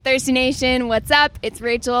Thirsty Nation, what's up? It's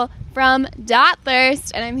Rachel from Dot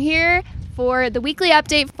Thirst, and I'm here for the weekly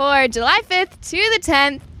update for July 5th to the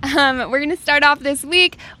 10th. We're going to start off this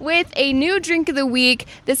week with a new drink of the week.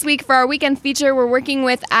 This week for our weekend feature, we're working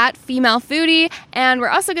with @FemaleFoodie, and we're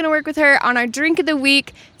also going to work with her on our drink of the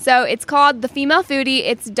week. So it's called the Female Foodie.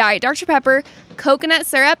 It's Diet Dr. Pepper, coconut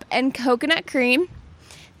syrup, and coconut cream.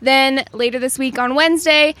 Then later this week on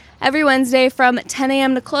Wednesday, every Wednesday from 10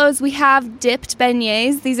 a.m. to close, we have dipped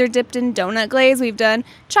beignets. These are dipped in donut glaze. We've done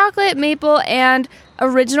chocolate, maple, and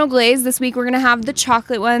original glaze. This week we're going to have the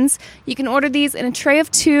chocolate ones. You can order these in a tray of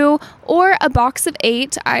 2 or a box of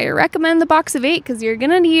 8. I recommend the box of 8 because you're going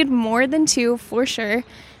to need more than 2 for sure.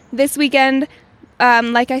 This weekend,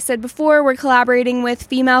 like I said before, we're collaborating with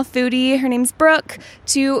Female Foodie, her name's Brooke,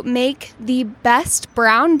 to make the best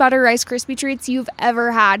brown butter Rice Krispie treats you've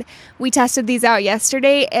ever had. We tested these out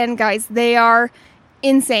yesterday, and guys, they are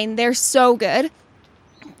insane. They're so good.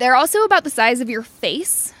 They're also about the size of your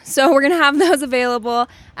face, so we're going to have those available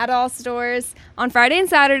at all stores on Friday and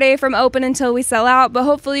Saturday from open until we sell out, but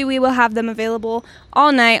hopefully we will have them available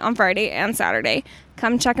all night on Friday and Saturday.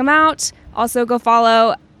 Come check them out. Also go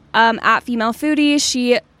follow @FemaleFoodie.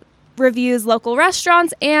 She reviews local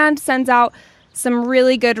restaurants and sends out some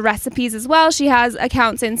really good recipes as well. She has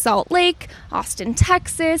accounts in Salt Lake, Austin,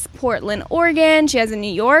 Texas, Portland, Oregon. She has a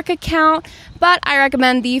New York account, but I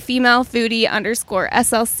recommend the FemaleFoodie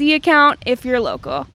 _SLC account if you're local.